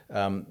that,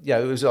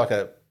 it was like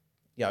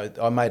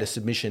I made a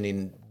submission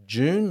in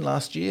June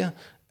last year,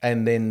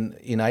 and then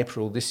in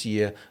April this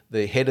year,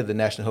 the head of the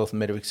National Health and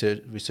Medical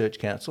Research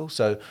Council,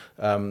 so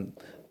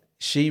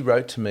she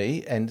wrote to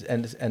me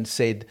and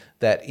said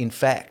that, in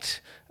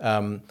fact,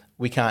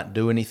 we can't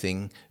do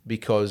anything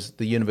because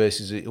the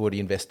university's already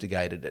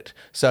investigated it.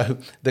 So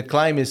the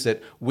claim is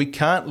that we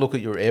can't look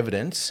at your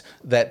evidence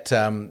that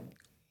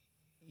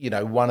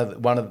one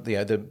of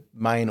the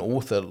main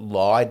author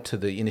lied to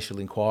the initial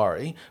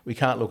inquiry. We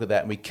can't look at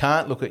that, and we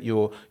can't look at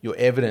your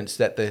evidence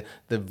that the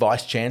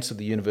vice chancellor of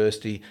the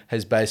university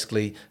has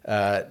basically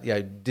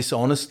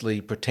dishonestly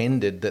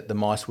pretended that the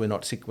mice were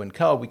not sick when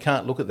culled. We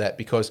can't look at that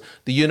because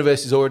the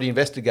university's already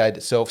investigated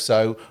itself,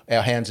 so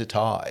our hands are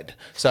tied.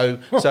 So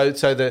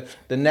the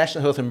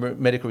National Health and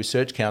Medical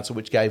Research Council,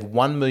 which gave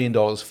 $1 million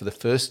for the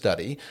first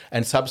study,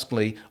 and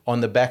subsequently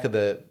on the back of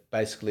the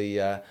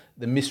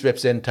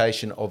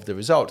misrepresentation of the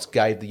results,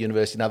 gave the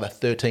university another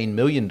 $13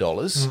 million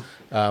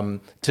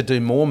to do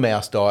more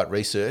mouse diet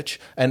research.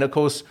 And of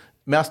course,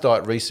 mouse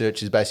diet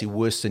research is basically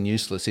worse than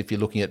useless if you're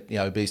looking at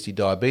obesity,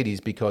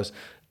 diabetes, because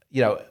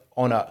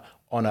on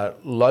a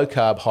low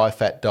carb, high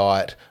fat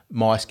diet,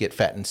 mice get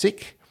fat and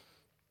sick.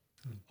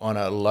 On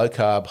a low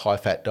carb, high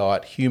fat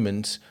diet,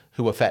 humans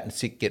who are fat and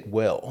sick get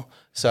well.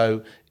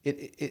 So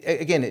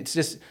it's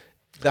just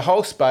the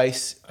whole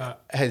space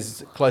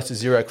has close to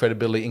zero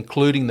credibility,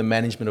 including the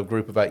management of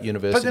Group of 8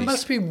 universities. But there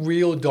must be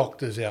real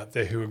doctors out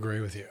there who agree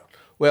with you.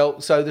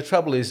 Well, so the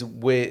trouble is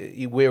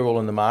we're all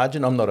on the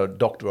margin. I'm not a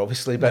doctor,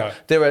 obviously,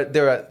 but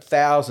there are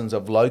thousands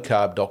of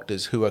low-carb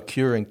doctors who are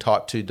curing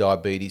type 2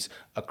 diabetes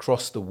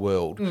across the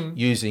world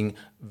using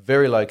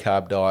very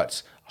low-carb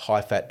diets,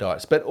 high-fat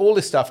diets. But all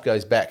this stuff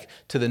goes back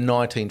to the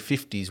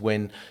 1950s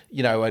when,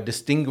 a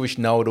distinguished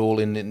know-it-all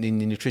in the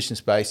nutrition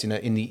space,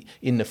 in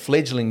the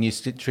fledgling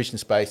nutrition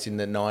space in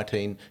the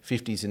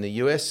 1950s in the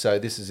US. So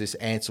this is this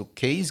Ansel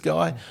Keys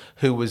guy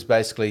who was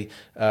basically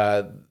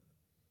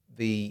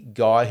the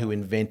guy who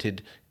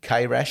invented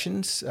K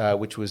rations,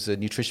 which was a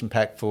nutrition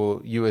pack for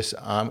US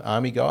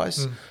Army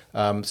guys.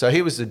 So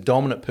he was the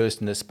dominant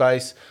person in the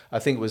space. I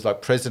think it was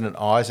like President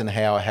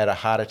Eisenhower had a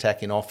heart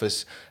attack in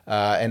office,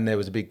 and there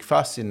was a big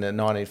fuss in the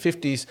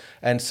 1950s.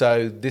 And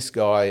so this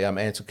guy,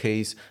 Ansel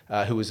Keys,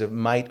 who was a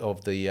mate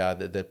of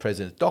the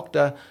president's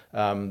doctor,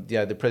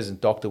 the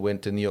president's doctor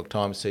went to the New York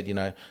Times and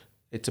said,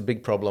 it's a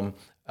big problem.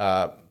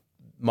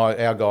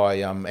 Our guy,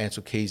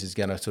 Ansel Keys, is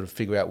going to sort of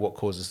figure out what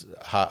causes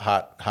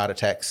heart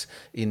attacks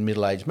in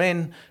middle-aged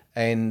men,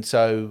 and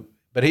so,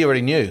 but he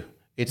already knew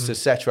it's the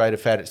saturated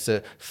fat. It's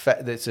the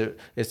fat. It's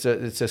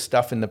a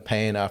stuff in the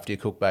pan after you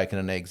cook bacon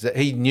and eggs.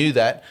 He knew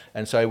that,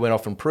 and so he went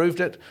off and proved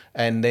it.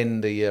 And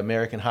then the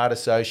American Heart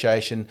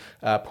Association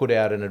put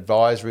out an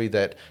advisory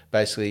that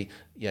basically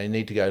you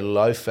need to go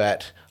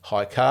low-fat,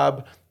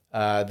 high-carb.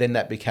 Then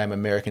that became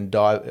American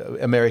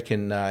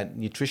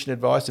nutrition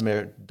advice,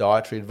 American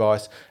dietary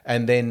advice,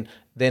 and then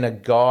a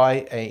guy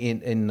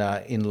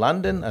in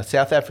London, a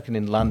South African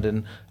in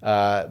London,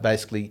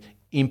 basically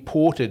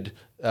imported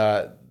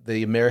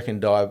the American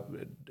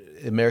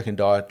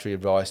dietary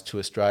advice to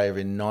Australia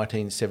in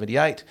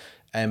 1978,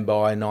 and by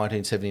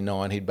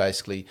 1979 he'd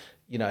basically.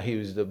 He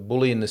was the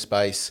bully in the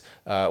space.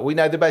 We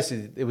know that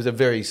basically it was a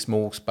very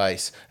small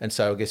space, and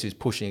so I guess he was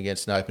pushing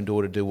against an open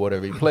door to do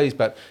whatever he pleased.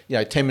 But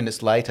 10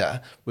 minutes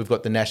later, we've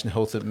got the National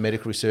Health and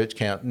Medical Research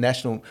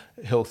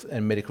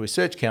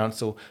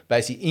Council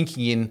basically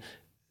inking in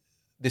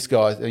this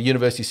guy,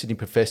 University of Sydney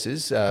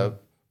professors,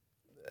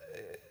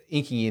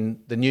 inking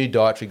in the new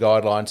dietary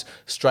guidelines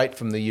straight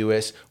from the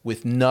US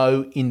with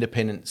no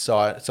independent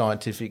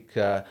scientific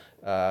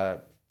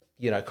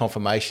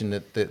confirmation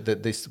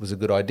that this was a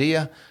good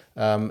idea.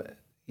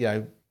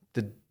 The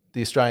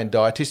Australian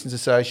Dietitians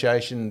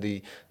Association,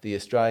 the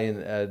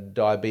Australian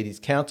Diabetes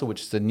Council,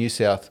 which is the New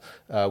South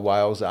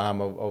Wales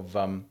arm of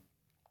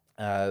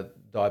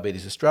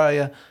Diabetes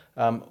Australia,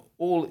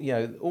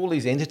 all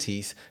these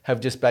entities have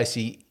just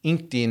basically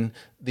inked in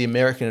the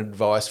American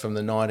advice from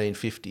the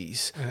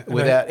 1950s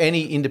without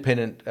any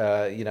independent,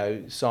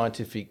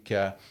 scientific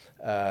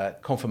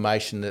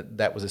confirmation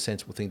that was a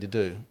sensible thing to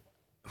do.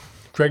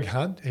 Greg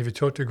Hunt, have you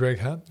talked to Greg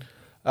Hunt?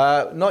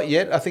 Not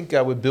yet. I think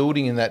we're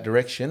building in that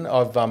direction.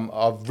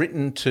 I've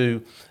written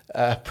to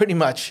pretty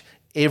much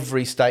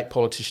every state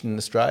politician in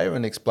Australia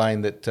and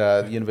explained that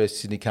the University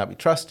of Sydney can't be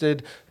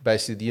trusted.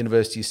 Basically, the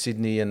University of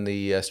Sydney and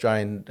the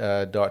Australian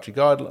dietary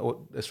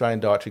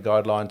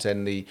guidelines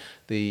and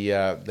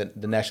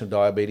the National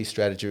Diabetes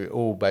Strategy are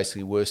all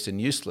basically worse than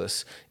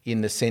useless in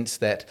the sense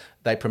that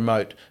they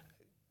promote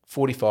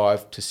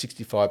 45 to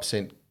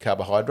 65%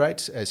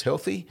 carbohydrates as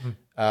healthy,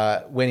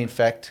 when in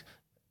fact,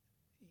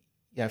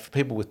 for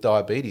people with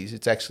diabetes,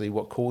 it's actually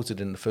what caused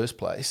it in the first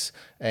place.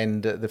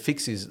 And the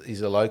fix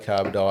is a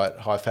low-carb diet,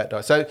 high-fat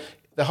diet. So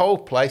the whole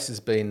place has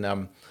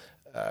been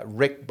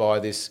wrecked by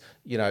this,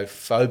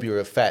 phobia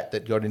of fat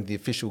that got into the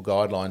official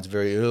guidelines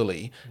very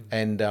early.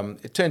 And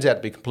it turns out to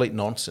be complete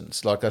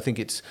nonsense. Like, I think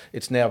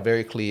it's now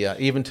very clear,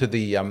 even to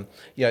the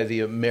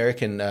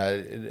American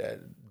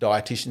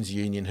Dietitians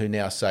Union, who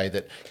now say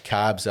that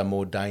carbs are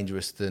more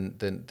dangerous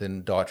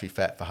than dietary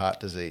fat for heart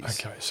disease.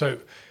 Okay, so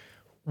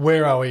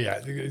where are we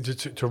at?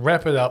 To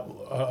wrap it up,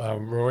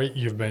 Rory,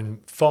 you've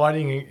been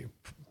fighting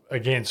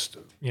against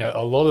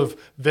a lot of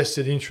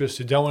vested interests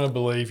who don't want to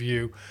believe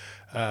you,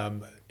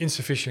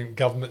 insufficient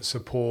government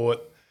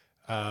support.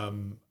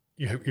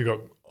 You've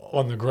got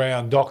on the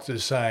ground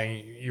doctors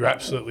saying you're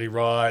absolutely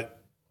right,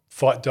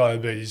 fight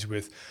diabetes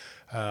with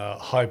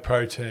high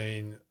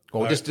protein.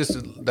 Or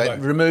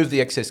remove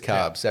the excess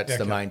carbs. That's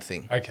the main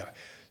thing. Okay,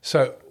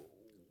 so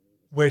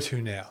where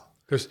to now?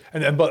 Because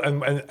and by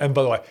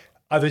the way,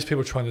 are these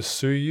people trying to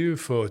sue you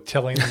for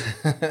telling them?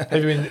 Have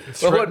you been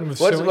threatened with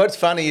suing? What's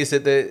funny is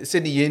that the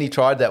Sydney Uni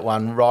tried that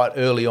one right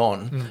early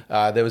on.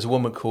 There was a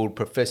woman called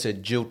Professor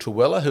Jill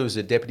Trewella, who was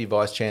a Deputy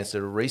Vice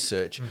Chancellor of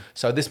Research.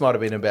 So this might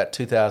have been about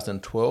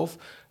 2012.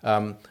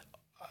 I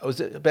was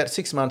about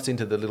 6 months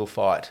into the little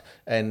fight,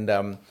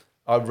 and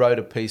I wrote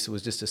a piece that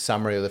was just a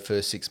summary of the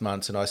first 6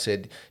 months, and I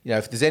said,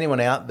 if there's anyone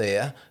out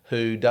there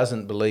who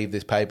doesn't believe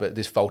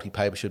this faulty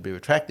paper should be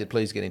retracted,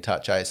 please get in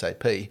touch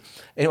ASAP.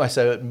 Anyway,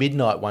 so at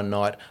midnight one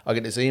night, I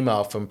get this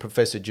email from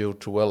Professor Jill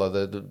Truella,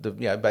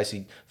 the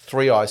basically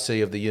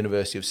 3IC of the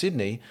University of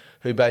Sydney,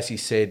 who basically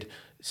said,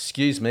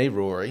 "Excuse me,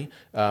 Rory,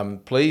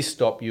 please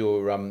stop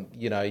your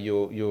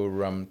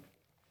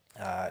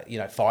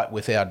fight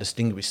with our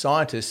distinguished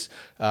scientists.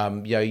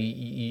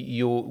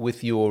 You're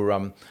with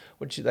your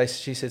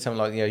she said something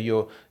like,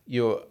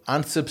 you're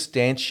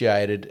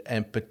unsubstantiated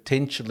and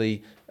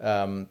potentially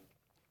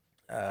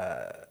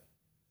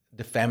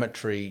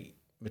defamatory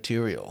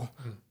material."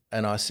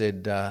 And I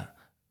said, I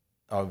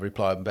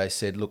replied and basically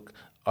said, "Look,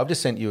 I've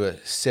just sent you a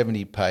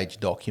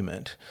 70-page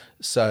document,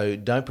 so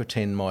don't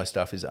pretend my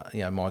stuff is,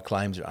 my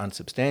claims are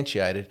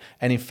unsubstantiated.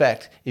 And in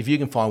fact, if you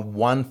can find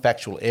one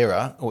factual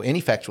error or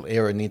any factual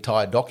error in the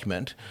entire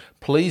document,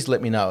 please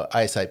let me know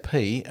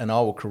ASAP and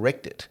I will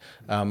correct it."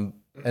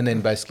 And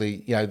then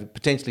basically,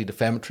 potentially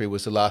defamatory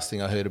was the last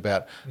thing I heard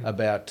about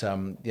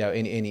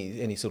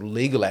any sort of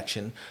legal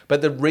action.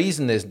 But the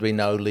reason there's been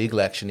no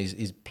legal action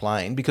is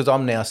plain, because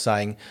I'm now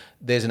saying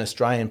there's an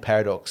Australian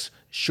paradox,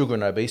 sugar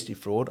and obesity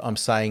fraud. I'm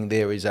saying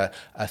there is a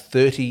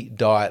 30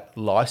 diet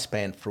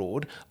lifespan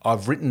fraud.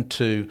 I've written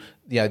to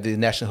the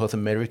National Health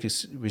and Medical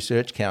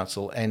Research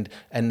Council, and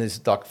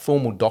there's like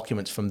formal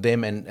documents from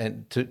them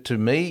and to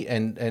me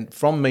and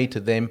from me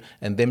to them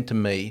and them to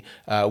me,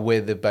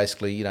 where they're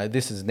basically,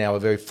 this is now a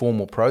very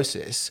formal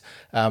process.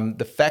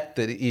 The fact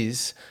that it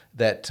is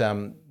that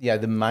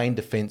the main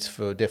defence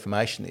for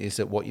defamation is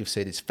that what you've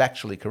said is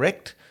factually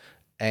correct,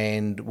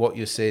 and what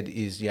you said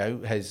is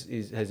has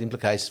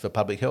implications for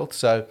public health.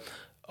 So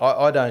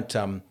I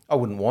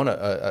wouldn't want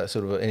a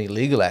sort of any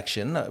legal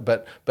action,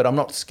 but I'm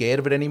not scared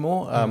of it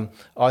anymore.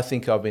 I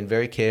think I've been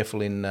very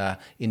careful in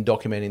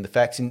documenting the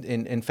facts.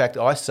 In fact,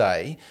 I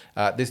say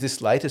there's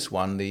this latest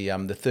one,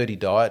 the 30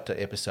 diet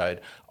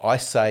episode. I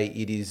say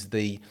it is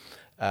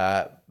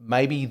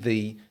maybe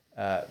the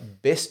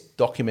best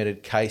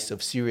documented case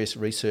of serious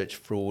research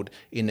fraud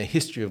in the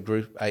history of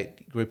Group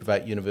of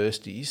Eight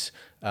universities,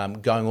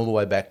 going all the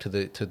way back to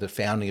the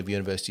founding of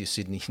University of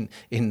Sydney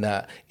in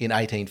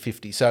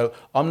 1850. So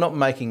I'm not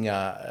making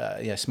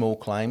small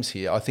claims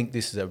here. I think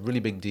this is a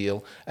really big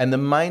deal, and the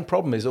main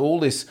problem is all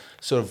this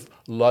sort of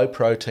low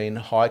protein,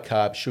 high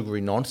carb,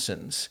 sugary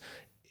nonsense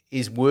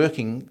is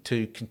working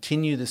to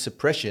continue the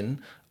suppression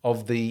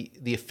of the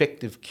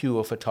effective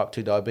cure for type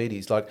 2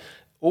 diabetes. Like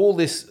all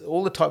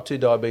the type 2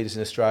 diabetes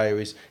in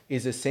Australia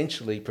is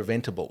essentially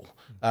preventable.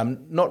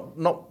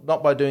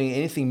 Not by doing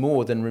anything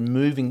more than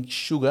removing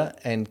sugar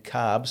and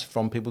carbs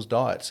from people's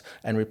diets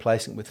and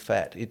replacing it with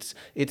fat. It's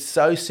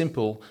so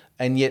simple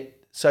and yet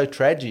so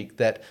tragic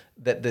that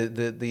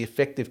the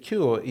effective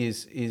cure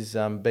is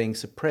being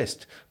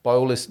suppressed by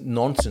all this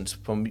nonsense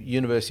from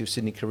University of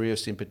Sydney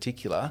careerists in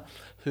particular,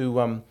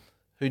 who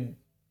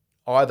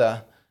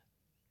either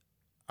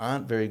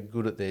aren't very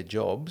good at their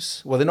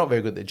jobs. Well, they're not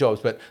very good at their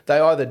jobs, but they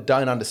either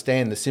don't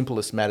understand the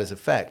simplest matters of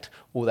fact,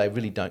 or they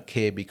really don't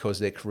care because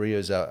their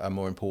careers are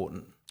more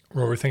important.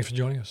 Rory, thanks for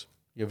joining us.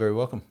 You're very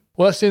welcome.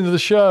 Well, that's the end of the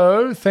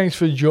show. Thanks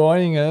for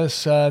joining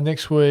us.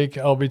 Next week,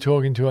 I'll be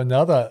talking to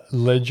another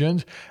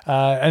legend.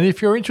 And if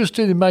you're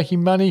interested in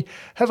making money,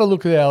 have a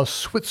look at our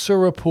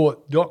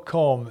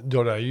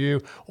switzerreport.com.au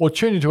or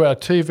tune into our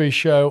TV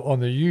show on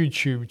the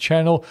YouTube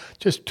channel.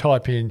 Just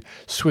type in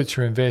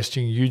Switzer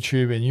Investing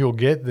YouTube and you'll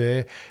get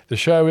there. The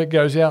show, it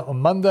goes out on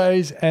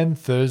Mondays and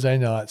Thursday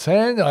nights.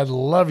 And I'd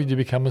love you to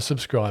become a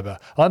subscriber.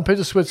 I'm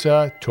Peter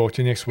Switzer. Talk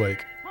to you next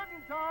week.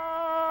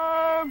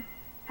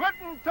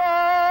 Quitting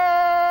time!